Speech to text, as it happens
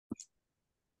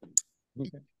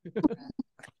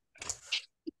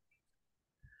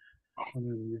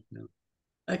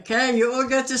Okay, you all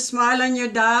got a smile on your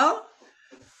dial.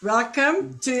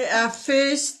 Welcome to our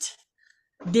first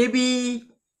Debbie,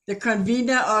 the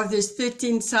convener of this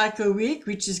 13th cycle week,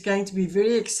 which is going to be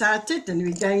very excited, and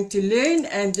we're going to learn.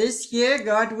 And this year,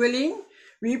 God willing,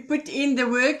 we put in the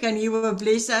work and He will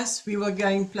bless us. We will go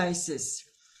in places.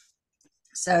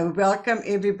 So welcome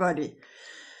everybody.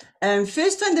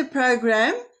 First on the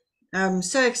program, I'm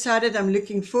so excited. I'm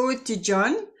looking forward to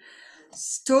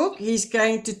John's talk. He's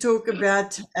going to talk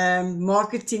about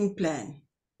marketing plan.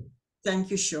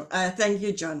 Thank you, Sean. Thank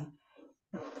you, John.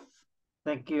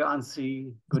 Thank you,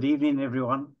 Ansi. Good evening,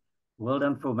 everyone. Well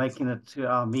done for making it to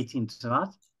our meeting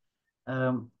tonight.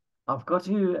 I've got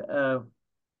a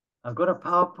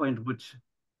PowerPoint which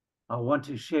I want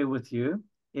to share with you.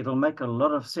 It'll make a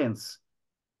lot of sense.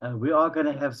 We are going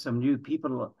to have some new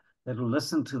people that will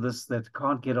listen to this that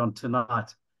can't get on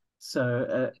tonight.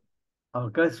 So I'll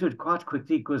go through it quite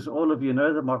quickly because all of you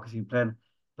know the marketing plan,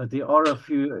 but there are a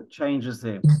few changes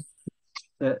there.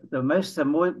 The most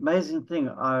amazing thing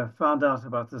I found out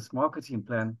about this marketing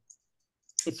plan,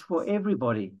 it's for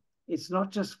everybody. It's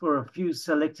not just for a few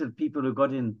selected people who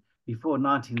got in before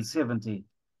 1970.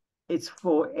 It's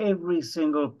for every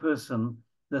single person,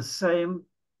 the same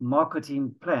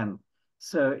marketing plan.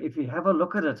 So if you have a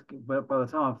look at it by the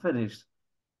time I'm finished,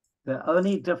 the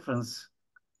only difference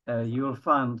you'll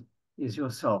find is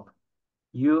yourself.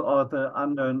 You are the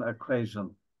unknown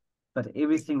equation, but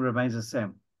everything remains the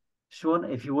same. Sean,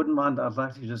 if you wouldn't mind, I'd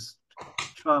like to just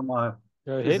try my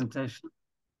presentation.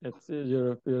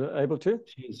 You're able to?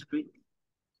 Share screen.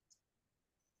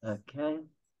 Okay.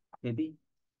 Debbie?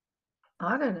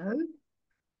 I don't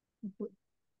know.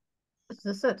 Is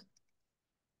this it?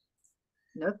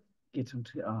 Nope. Get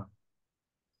into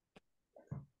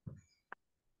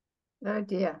Oh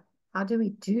dear. How do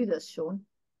we do this, Sean?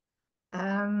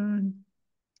 Bottom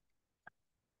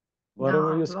No,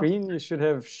 of your screen, you should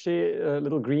have share, a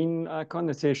little green icon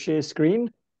that says share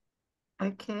screen.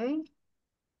 Okay.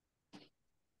 Look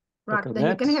Right, at then you're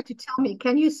that. going to have to tell me,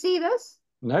 can you see this?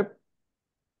 Nope.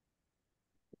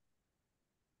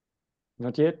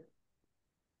 Not yet.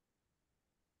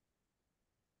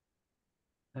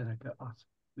 there I go. Oh,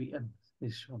 we in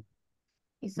this Sean.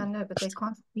 Yes, I know, but they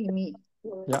can't see me.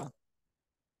 Yeah.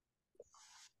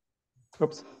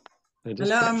 Oops.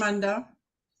 Hallo Amanda.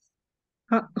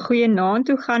 Goeienaand,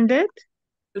 hoe gaan dit?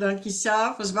 Dankie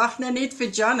self. Ons wag nou net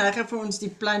vir John. Hy gaan vir ons die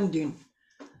plan doen.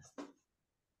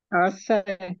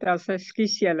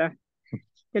 Ekskuus julle.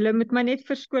 Julle moet my net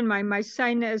verskoon, my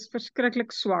syne is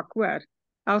verskriklik swak, hoor.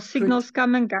 Our signals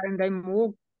come and go and they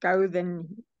more go than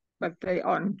what they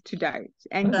on today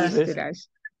and yesterday's.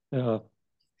 Yeah.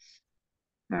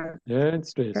 Yeah, it's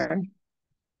stress. Okay.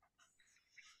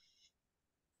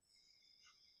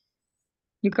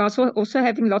 You guys are also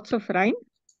having lots of rain?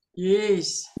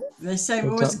 Yes, they say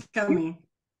more is coming.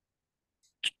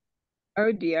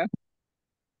 Oh dear.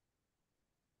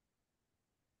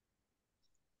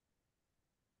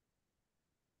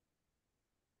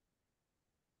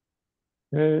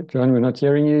 Okay, John, we're not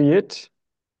hearing you yet.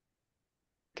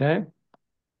 Okay.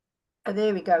 Oh,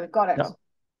 there we go. We got it. Yeah.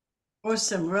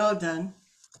 Awesome. Well done.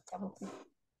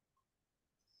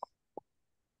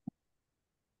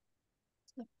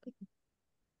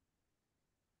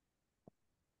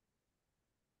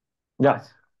 Yeah,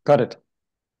 got it.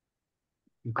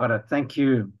 You got it. Thank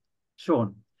you,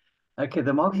 Sean. Okay,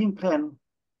 the marketing plan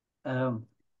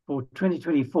for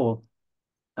 2024.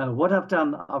 What I've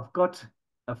done, I've got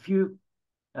a few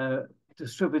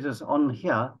distributors on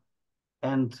here,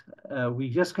 and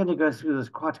we're just going to go through this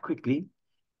quite quickly.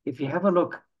 If you have a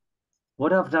look,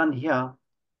 what I've done here,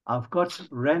 I've got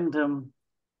random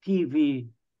PV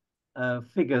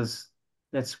figures,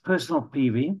 that's personal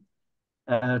PV,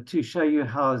 to show you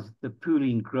how the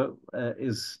pooling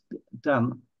is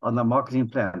done on the marketing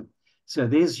plan. So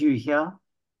there's you here.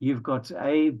 You've got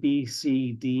A, B,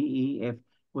 C, D, E, F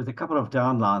with a couple of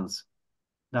downlines.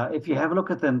 Now, if you have a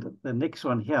look at the next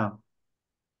one here,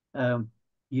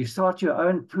 you start your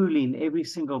own pooling every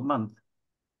single month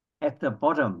at the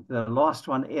bottom, the last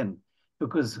one in,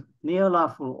 because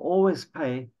Neolife will always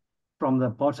pay from the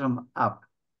bottom up.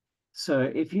 So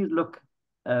if you look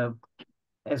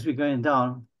as we're going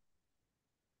down,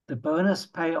 the bonus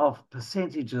payoff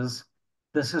percentages,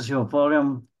 this is your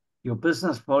volume, your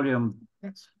business volume,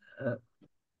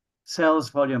 sales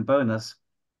volume bonus.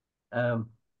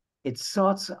 It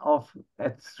starts off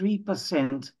at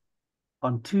 3%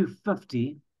 on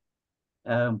 250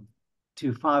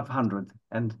 to 500.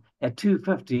 And at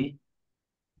 250,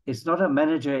 it's not a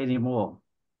manager anymore.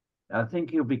 I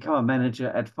think he'll become a manager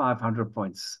at 500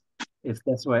 points, if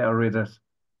that's the way I read it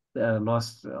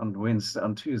last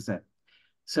on Tuesday.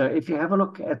 So if you have a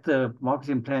look at the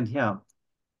marketing plan here,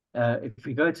 if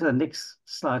we go to the next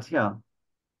slide here,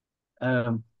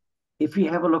 if we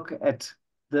have a look at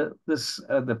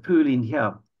the pooling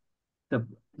here,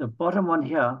 the bottom one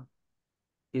here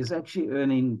is actually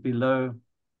earning below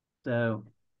the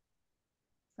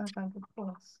 500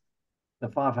 points. the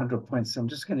 500 points. I'm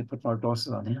just going to put my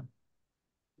glasses on here.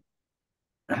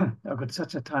 I've got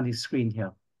such a tiny screen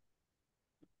here.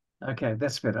 Okay,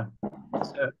 that's better.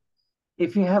 So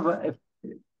if you have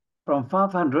from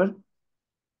 500,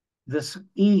 this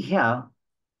E here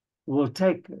will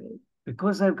take,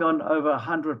 because they've gone over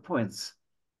 100 points,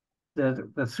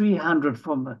 the 300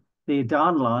 from the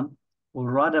downline will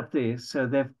right up there. So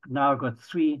they've now got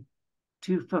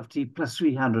 250 plus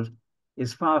 300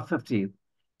 is 550.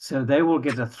 So they will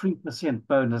get a 3%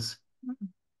 bonus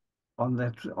on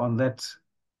that.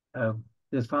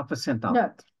 There's 5% now.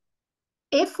 No.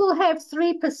 F will have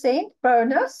 3%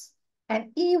 bonus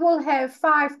and E will have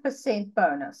 5%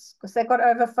 bonus because they got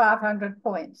over 500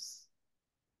 points.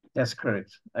 That's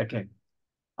correct. Okay.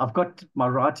 I've got my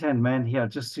right-hand man here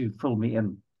just to fill me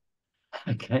in.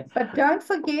 Okay. But don't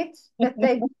forget that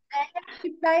they have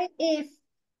to pay F.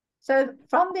 So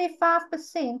from their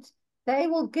 5%, they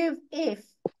will give F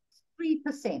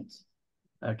 3%.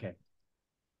 Okay.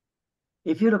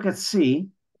 If you look at C,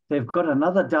 they've got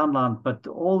another downline, but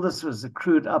all this was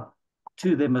accrued up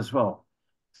to them as well.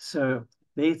 So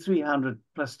they're 300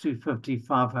 plus 250,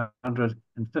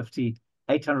 550,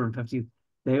 850.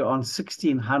 They're on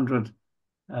 1,600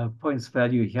 points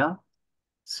value here.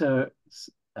 So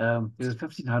there's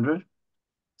 1,500.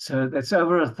 So that's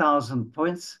over 1,000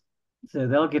 points. So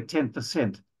they'll get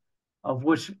 10%, of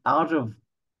which out of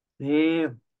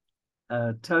their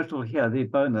total here, their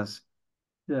bonus,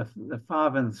 the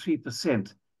 5 and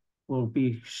 3% will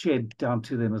be shared down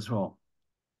to them as well,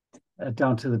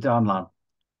 down to the downline.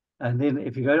 And then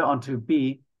if you go on to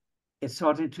B, it's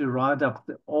starting to ride up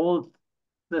all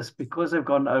this because they've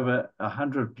gone over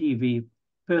 100 PV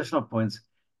personal points.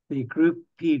 The group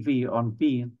PV on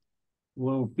B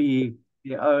will be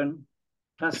their own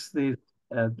plus the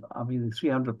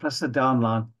 300 plus the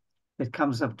downline. It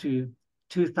comes up to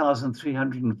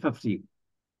 2,350.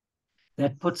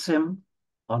 That puts him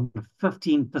on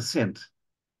 15%.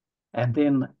 And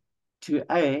then to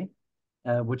A,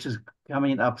 which is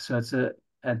coming up. So it's an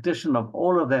addition of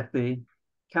all of that there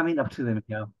coming up to them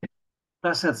here.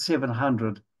 Plus that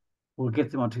 700 will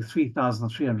get them onto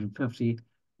 3,350,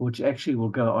 which actually will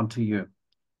go onto you.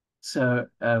 So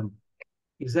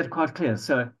is that quite clear?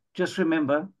 So just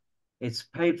remember, it's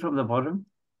paid from the bottom,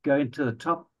 going to the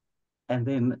top, and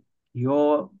then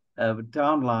your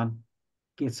downline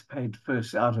gets paid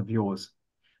first out of yours.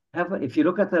 If you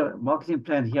look at the marketing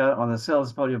plan here on the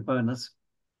sales volume bonus,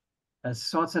 it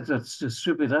starts at its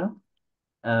distributor,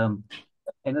 and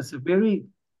it's a very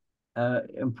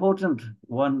important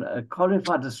one. A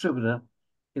qualified distributor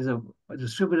is a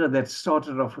distributor that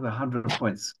started off with 100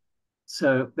 points.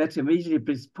 So that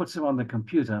immediately puts them on the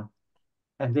computer.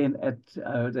 And then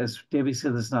as Debbie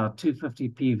said, there's now 250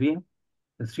 PV,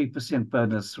 the 3%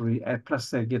 bonus, plus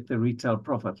they get the retail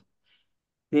profit.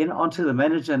 Then onto the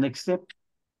manager next step.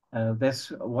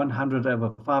 That's 100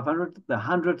 over 500. The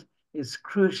 100 is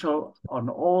crucial on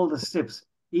all the steps,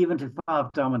 even to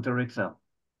 5-diamond director.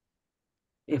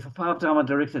 If a 5-diamond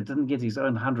director didn't get his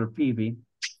own 100 PV,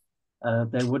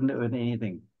 they wouldn't earn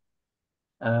anything.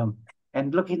 And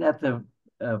looking at the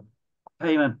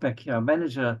payment back here,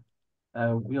 manager,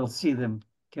 we'll see them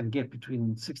can get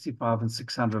between 65 and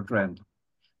 600 Rand,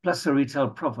 plus the retail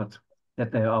profit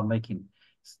that they are making.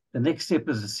 The next step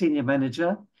is a senior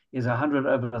manager is 100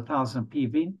 over 1,000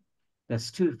 PV. That's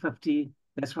 250.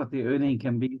 That's what the earning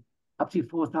can be, up to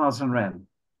 4,000 Rand,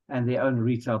 and their own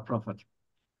retail profit.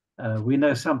 We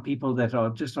know some people that are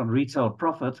just on retail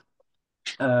profit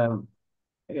earn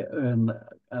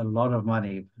a lot of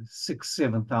money,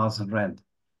 6,000-7,000 Rand.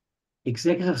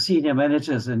 Executive senior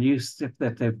manager is a new step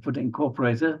that they've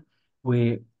incorporated,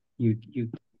 where you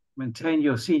maintain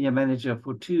your senior manager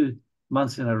for 2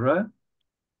 months in a row.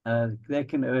 They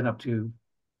can earn up to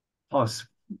past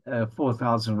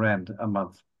 4,000 Rand a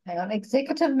month. Hang on,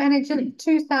 executive manager,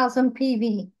 2,000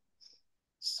 PV.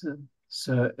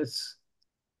 So it's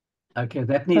okay.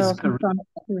 That needs correct.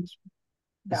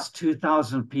 It's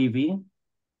 2,000 PV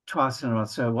twice in a month.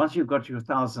 So once you've got your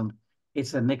 1,000,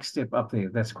 it's the next step up there.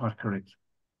 That's quite correct.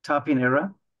 Typing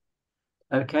error.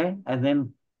 Okay, and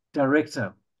then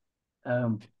director.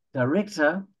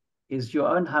 Director is your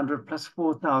own 100 plus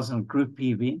 4,000 group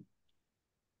PV.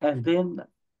 And then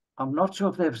I'm not sure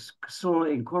if they've still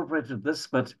incorporated this,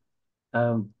 but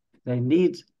they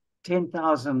need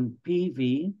 10,000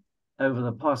 PV over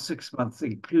the past 6 months,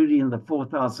 including the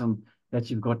 4,000 that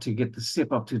you've got to get the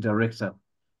step up to director.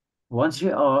 Once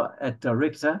you are at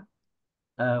director,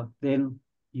 then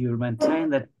you maintain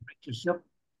that directorship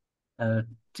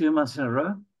 2 months in a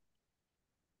row.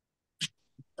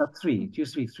 Three, it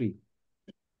used to be 3.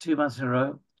 2 months in a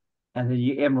row, and then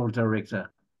you emerald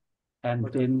director.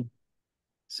 And then,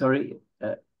 sorry,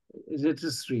 is it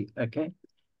just 3? Okay.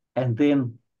 And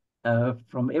then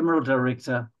from emerald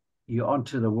director, you're on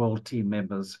to the world team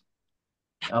members.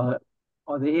 Are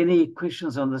there any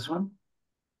questions on this one?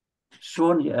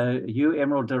 Sean, you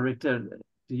emerald director,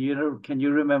 do you know, can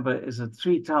you remember, is it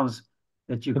 3 times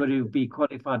that you've got to be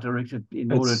qualified director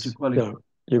in order to qualify? Yeah,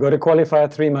 you got to qualify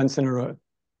 3 months in a row.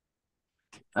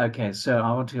 Okay, so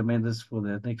I want to amend this for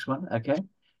the next one. Okay.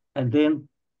 And then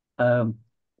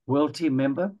world team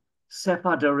member,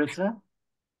 sapphire director,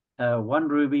 1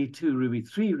 ruby, 2 ruby,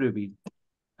 3 ruby.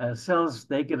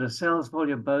 They get a sales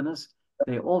volume bonus.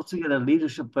 They also get a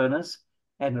leadership bonus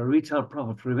and a retail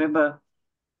profit. Remember,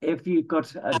 if you've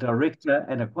got a director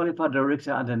and a qualified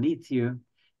director underneath you,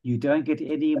 you don't get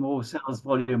any more sales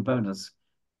volume bonus.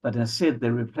 But instead, they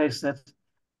replace that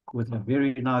with a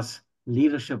very nice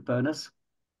leadership bonus,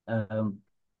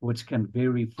 which can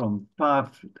vary from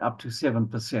 5 up to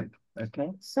 7%. Okay.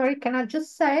 Sorry, can I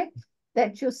just say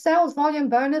that your sales volume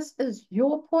bonus is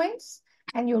your points,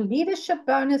 and your leadership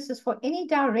bonus is for any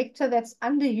director that's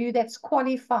under you that's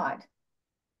qualified.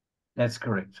 That's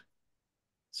correct.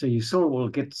 So you still will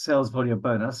get sales volume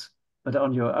bonus, but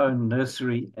on your own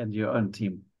nursery and your own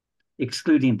team,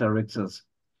 excluding directors.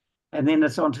 And then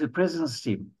it's on to the president's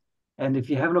team. And if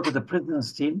you have a look at the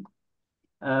president's team,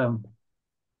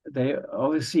 they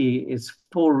obviously it's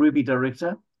 4 ruby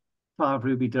director, 5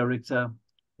 ruby director,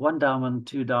 1 diamond,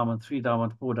 2 diamond, 3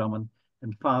 diamond, 4 diamond,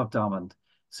 and 5 diamond.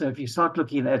 So if you start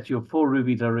looking at your 4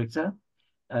 ruby director,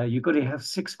 you've got to have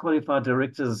 6 qualified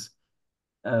directors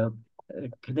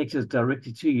connected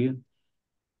directly to you,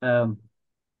 and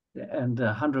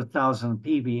 100,000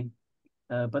 PV,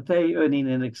 but they earning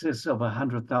in excess of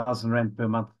 100,000 Rand per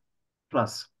month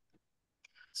plus.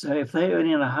 So if they're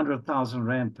earning 100,000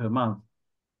 Rand per month,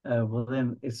 well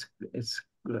then it's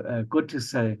good to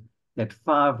say that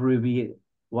 5 ruby,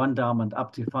 1 diamond,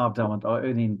 up to 5 diamond are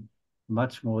earning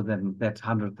much more than that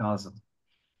 100,000.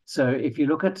 So if you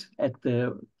look at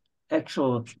the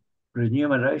actual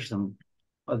remuneration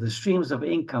of the streams of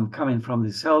income coming from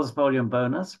the sales volume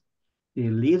bonus, the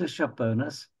leadership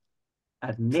bonus,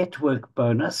 a network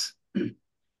bonus,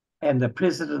 and the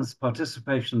president's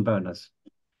participation bonus.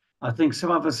 I think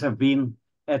some of us have been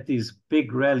at these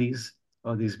big rallies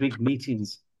or these big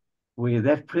meetings where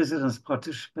that president's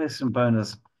participation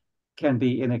bonus can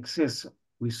be in excess.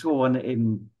 We saw one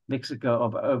in Mexico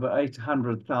of over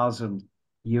 800,000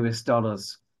 US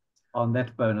dollars on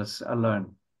that bonus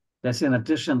alone. That's in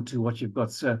addition to what you've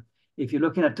got. So if you're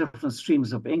looking at different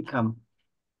streams of income,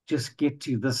 just get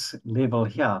to this level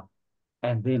here,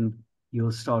 and then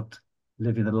you'll start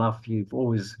living the life you've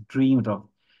always dreamed of.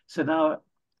 So now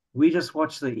we just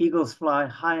watch the eagles fly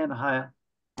higher and higher,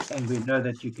 and we know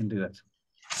that you can do it.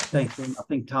 Thanks. I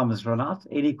think time has run out.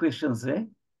 Any questions there?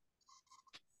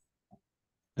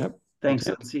 Yep. Thanks,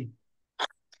 Okay. Nancy.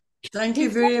 Thank you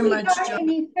Before very we much, go John.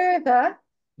 any further,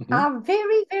 our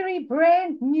very, very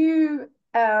brand new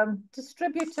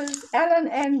distributors, Alan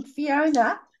and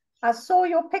Fiona, I saw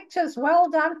your pictures. Well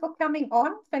done for coming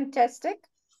on. Fantastic.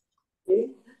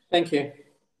 Thank you.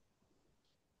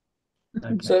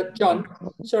 Okay. So, John,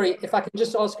 sorry, if I can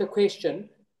just ask a question.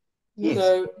 Yes.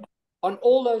 So, on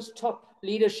all those top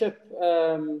leadership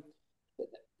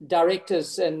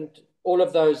directors and all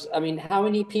of those, I mean, how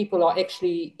many people are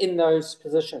actually in those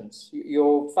positions?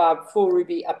 Your 4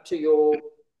 ruby up to your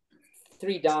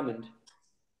 3 diamond.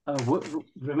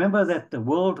 Remember that the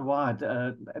worldwide,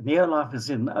 Neolife is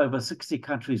in over 60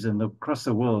 countries across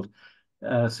the world.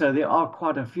 So there are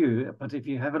quite a few, but if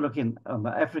you have a look on the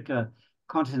Africa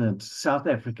continent, South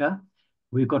Africa,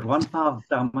 we've got 1 5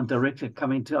 diamond director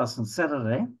coming to us on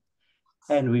Saturday,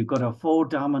 and we've got a 4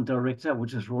 diamond director,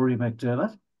 which is Rory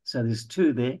McDermott. So there's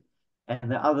 2 there,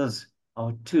 and the others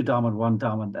are 2 diamond, 1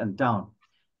 diamond, and down.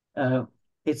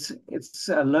 It's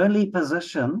a lonely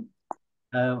position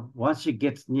once you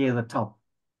get near the top.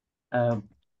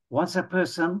 Once a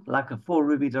person, like a 4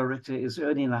 ruby director, is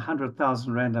earning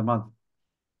 100,000 Rand a month,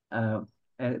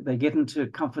 they get into a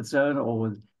comfort zone,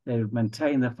 or they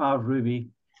maintain the 5 ruby.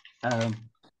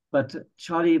 But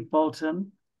Charlie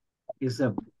Bolton is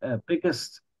the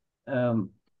biggest,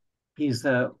 he's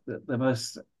the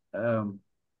most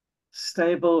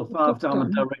stable five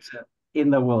diamond director in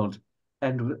the world.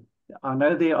 And I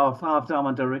know there are five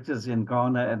diamond directors in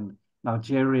Ghana and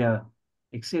Nigeria,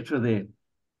 etc. there,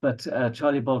 but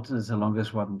Charlie Bolton is the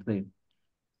longest one there.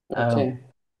 Okay.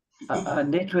 A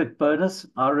network bonus.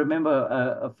 I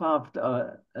remember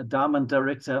a diamond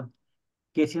director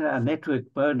getting a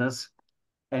network bonus,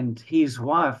 and his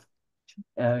wife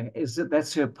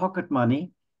that's her pocket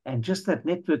money, and just that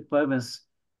network bonus,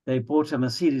 they bought a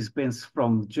Mercedes-Benz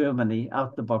from Germany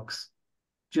out the box,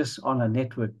 just on a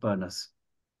network bonus.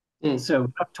 So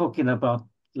we're not talking about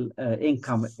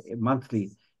income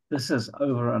monthly. This is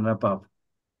over and above.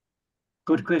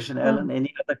 Good question, Alan.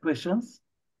 Any other questions?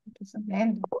 It's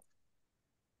Amanda.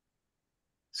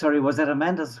 Sorry, was that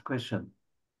Amanda's question?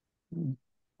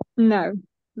 No.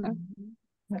 Okay.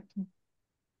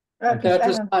 That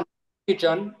was fine. Thank you,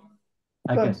 John.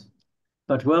 Okay. Good.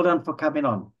 But well done for coming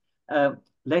on.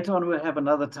 Later on, we'll have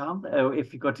another time.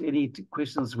 If you've got any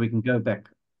questions, we can go back.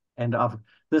 And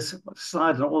this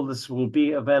slide and all this will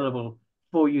be available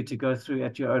for you to go through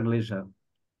at your own leisure.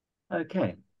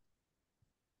 Okay.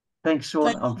 Thanks,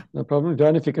 Sean. No problem.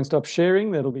 Dan, if you can stop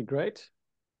sharing, that'll be great.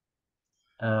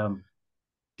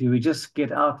 Do we just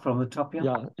get out from the top here?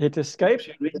 Yeah, hit escape.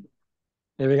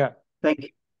 There we go. Thank you.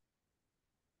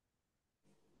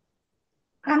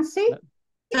 Hansie?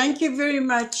 Thank you very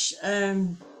much,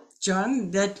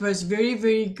 John. That was very,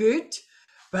 very good.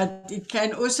 But it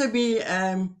can also be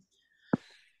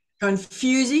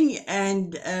confusing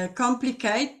and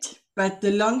complicate. But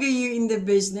the longer you're in the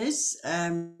business,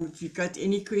 if you've got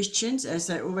any questions, as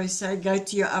I always say, go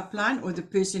to your upline or the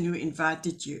person who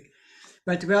invited you.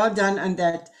 But well done on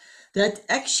that. That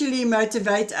actually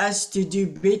motivates us to do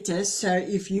better. So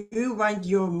if you want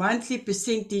your monthly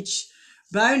percentage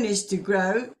bonus to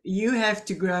grow, you have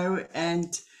to grow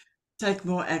and take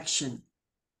more action.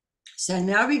 So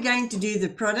now we're going to do the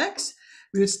products.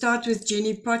 We'll start with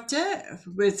Jenny Potter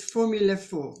with Formula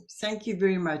 4. Thank you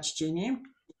very much, Jenny.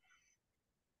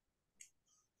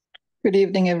 Good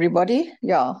evening, everybody.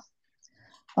 Yeah,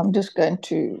 I'm just going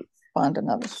to find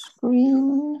another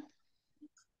screen.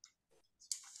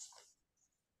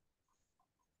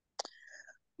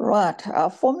 Right,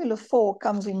 our Formula 4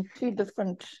 comes in two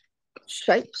different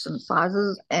shapes and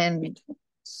sizes, and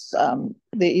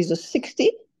there is a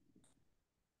 60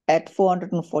 at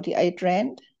 448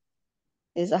 Rand.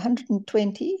 There's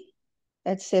 120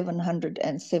 at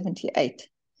 778.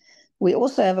 We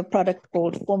also have a product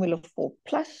called Formula 4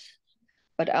 Plus,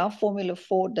 but our Formula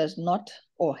 4 does not,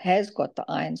 or has got the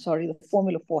iron, sorry, the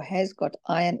Formula 4 has got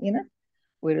iron in it,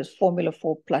 whereas Formula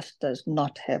 4 Plus does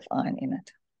not have iron in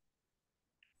it.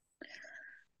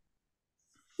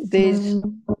 There's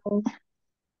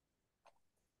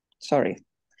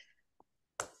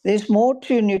more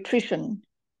to nutrition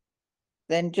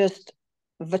than just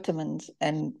vitamins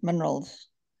and minerals.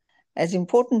 As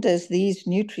important as these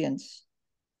nutrients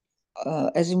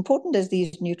are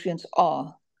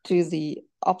to the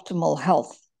optimal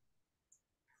health.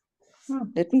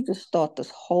 Let me just start this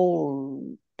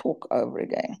whole talk over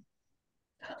again.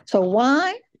 So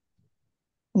why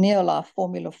Neolife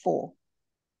Formula 4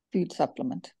 food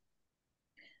supplement?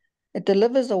 It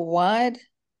delivers a wide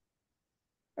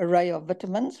array of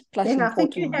vitamins plus Then important I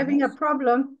think you're having a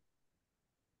problem.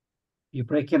 You're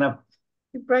breaking up.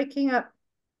 You're breaking up.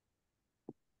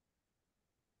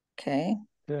 Okay.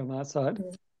 Yeah, on that side.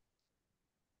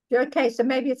 Okay, so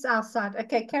maybe it's our side.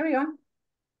 Okay, carry on.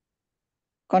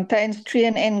 Contains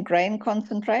TreaN grain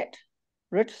concentrate,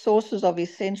 rich sources of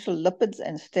essential lipids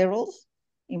and sterols,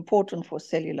 important for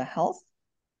cellular health.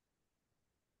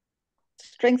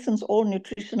 Strengthens all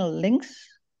nutritional links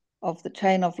of the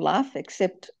chain of life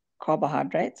except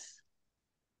carbohydrates.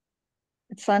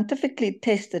 It's scientifically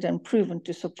tested and proven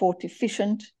to support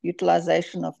efficient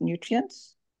utilization of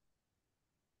nutrients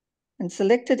and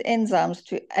selected enzymes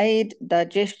to aid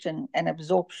digestion and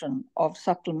absorption of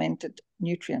supplemented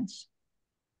nutrients.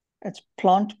 It's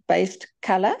plant-based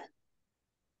color,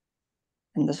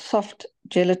 and the soft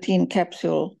gelatin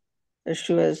capsule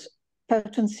assures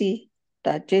potency,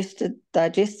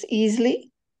 digests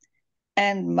easily,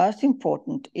 and most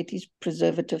important, it is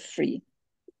preservative-free.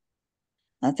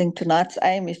 I think tonight's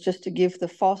aim is just to give the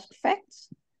fast facts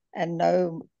and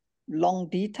no long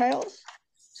details.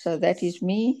 So that is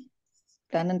me,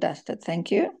 done and dusted. Thank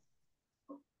you.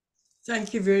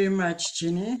 Thank you very much,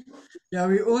 Jenny. Yeah,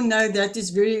 we all know that is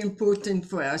very important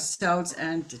for our cells,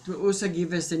 and it will also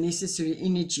give us the necessary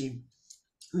energy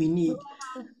we need.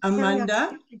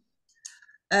 Amanda,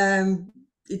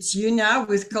 it's you now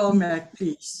with Colmac,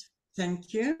 please.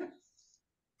 Thank you.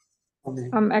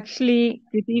 Actually,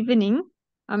 good evening.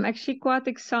 I'm actually quite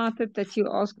excited that you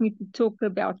asked me to talk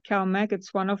about CalMag.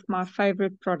 It's one of my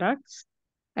favorite products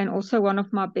and also one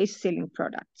of my best-selling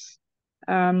products.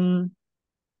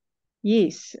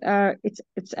 Yes,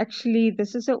 it's actually,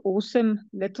 this is an awesome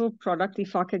little product,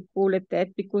 if I could call it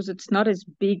that, because it's not as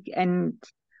big and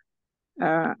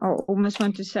I almost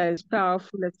want to say as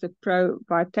powerful as the Pro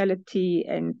Vitality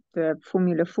and the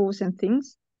Formula Force and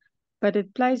things, but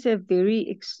it plays a very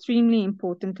extremely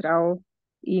important role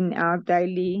in our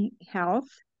daily health.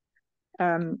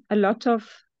 A lot of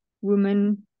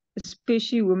women,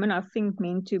 especially women, I think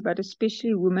men too, but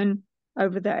especially women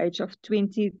over the age of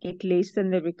 20 get less than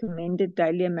the recommended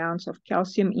daily amounts of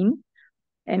calcium in.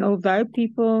 And although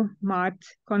people might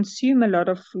consume a lot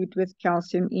of food with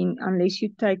calcium in, unless you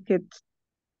take it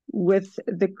with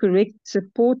the correct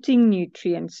supporting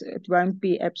nutrients, it won't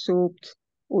be absorbed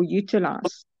or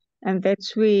utilized. And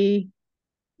that's where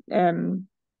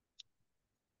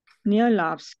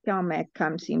Neolife's CalMag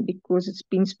comes in, because it's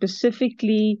been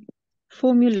specifically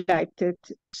formulated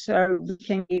so we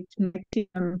can get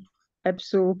maximum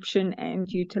absorption and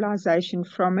utilization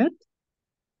from it.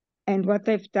 And what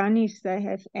they've done is they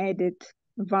have added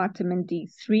vitamin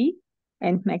D3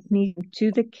 and magnesium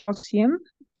to the calcium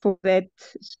for that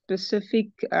specific,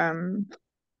 how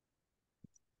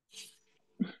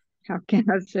can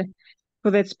I say,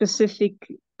 for that specific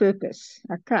purpose.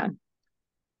 Okay.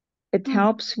 It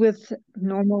helps with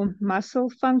normal muscle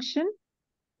function,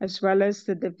 as well as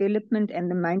the development and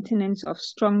the maintenance of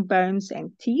strong bones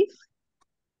and teeth.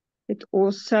 It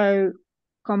also,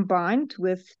 combined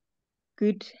with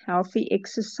good healthy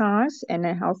exercise and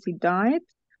a healthy diet,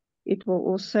 it will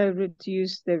also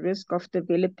reduce the risk of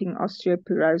developing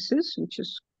osteoporosis, which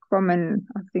is common,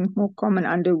 I think more common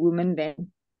under women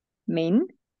than men.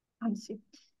 I see.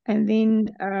 And then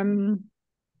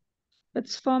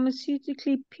it's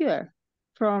pharmaceutically pure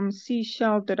from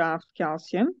seashell derived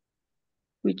calcium,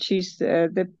 which is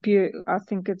the pure, I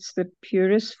think it's the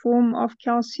purest form of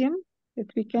calcium that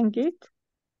we can get.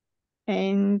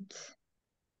 And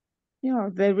yeah,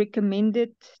 they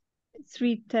recommended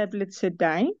 3 tablets a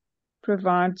day,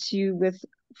 provides you with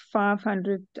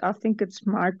 500, I think it's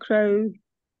micro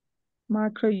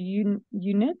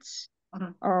units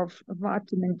of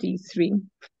vitamin D3.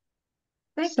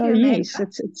 Thank So you, yes,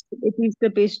 Amanda. it is the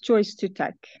best choice to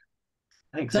take.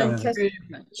 Thanks, Thank Amanda. you very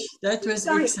much. That was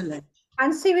Sorry. excellent.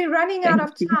 And see, we're running out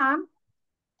Thank of you. time.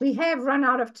 We have run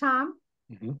out of time,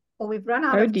 or we've run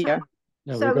out Oh of dear. time.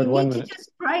 No, So we've we got 1 need to minute.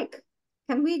 just break.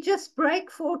 Can we just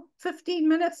break for 15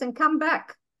 minutes and come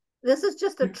back? This is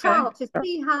just a Okay. trial to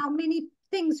see how many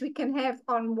things we can have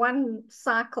on one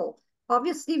cycle.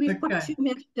 Obviously, we put Okay. 2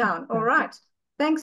 minutes down. All right.